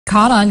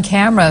Caught on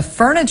camera,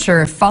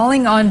 furniture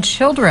falling on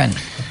children.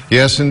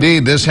 Yes,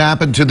 indeed. This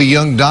happened to the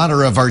young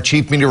daughter of our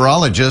chief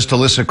meteorologist,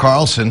 Alyssa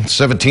Carlson.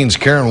 17's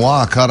Karen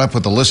Hua caught up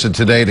with Alyssa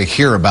today to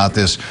hear about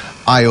this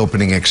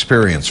eye-opening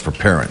experience for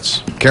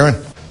parents.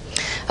 Karen?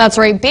 That's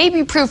right.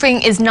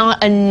 Baby-proofing is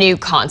not a new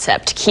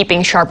concept.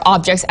 Keeping sharp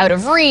objects out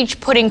of reach,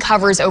 putting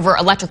covers over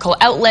electrical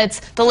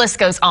outlets, the list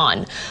goes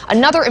on.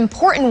 Another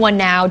important one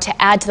now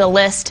to add to the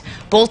list,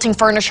 bolting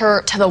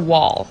furniture to the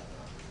wall.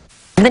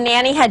 The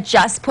nanny had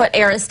just put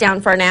Eris down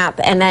for a nap,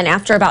 and then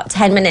after about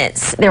 10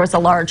 minutes, there was a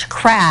large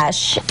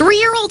crash.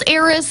 3-year-old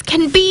Eris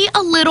can be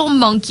a little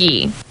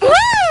monkey.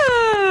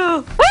 Woo!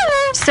 Woo!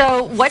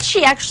 So what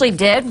she actually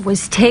did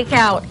was take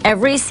out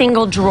every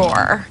single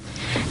drawer,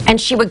 and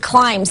she would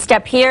climb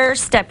step here,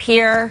 step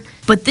here.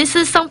 But this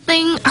is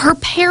something her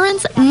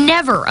parents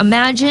never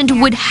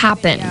imagined would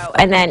happen.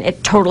 And then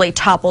it totally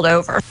toppled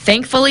over.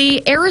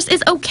 Thankfully, Eris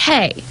is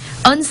okay,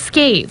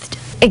 unscathed.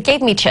 It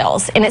gave me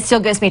chills, and it still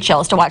gives me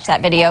chills to watch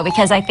that video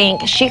because I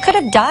think she could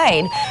have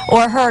died,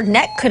 or her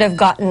neck could have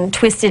gotten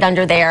twisted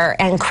under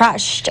there and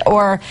crushed,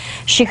 or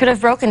she could have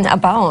broken a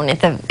bone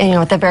at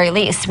the very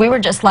least. We were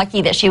just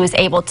lucky that she was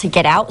able to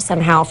get out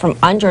somehow from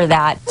under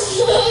that.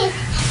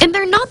 And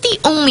they're not the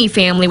only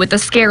family with a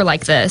scare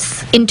like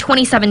this. In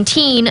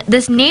 2017,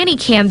 this nanny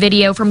cam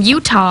video from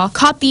Utah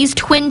caught these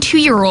twin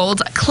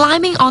 2-year-olds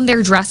climbing on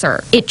their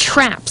dresser. It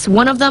traps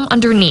one of them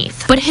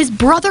underneath, but his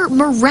brother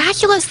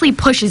miraculously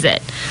pushes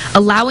it,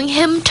 allowing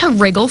him to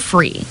wriggle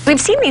free. We've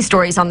seen these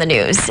stories on the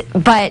news,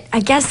 but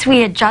I guess we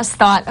had just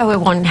thought, oh, it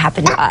won't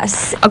happen to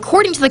us.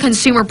 According to the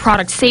Consumer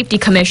Product Safety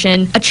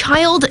Commission, a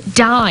child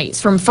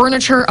dies from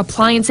furniture,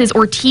 appliances,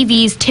 or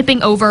TVs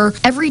tipping over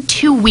every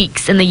 2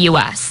 weeks in the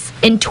U.S.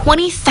 And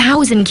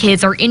 20,000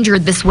 kids are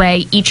injured this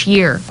way each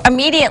year.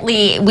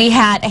 Immediately, we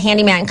had a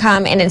handyman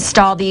come and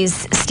install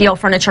these steel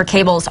furniture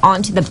cables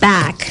onto the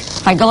back.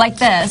 If I go like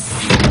this,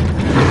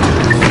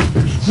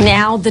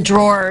 now the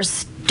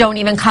drawers don't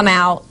even come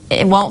out.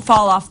 It won't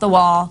fall off the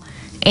wall,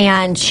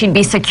 and she'd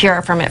be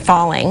secure from it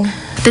falling.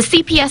 The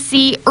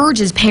CPSC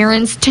urges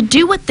parents to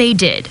do what they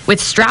did, with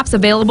straps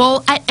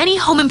available at any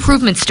home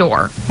improvement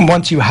store.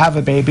 Once you have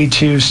a baby,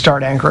 to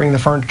start anchoring the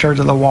furniture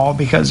to the wall,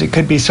 because it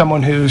could be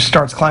someone who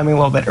starts climbing a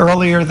little bit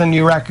earlier than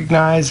you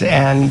recognize,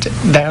 and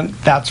then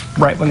that's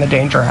right when the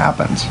danger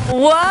happens.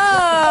 Whoa!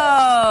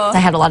 I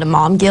had a lot of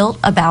mom guilt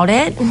about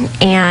it,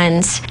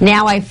 and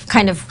now I've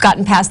kind of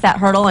gotten past that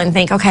hurdle and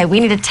think, okay, we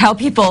need to tell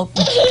people,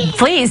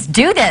 please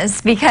do this,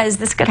 because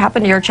this could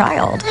happen to your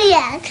child.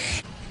 Yeah.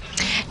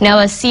 Now,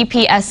 the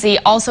CPSC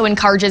also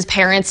encourages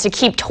parents to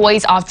keep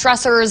toys off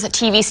dressers,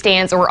 TV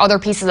stands, or other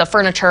pieces of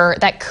furniture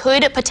that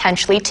could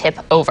potentially tip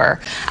over.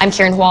 I'm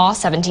Karen Hua,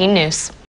 17 News.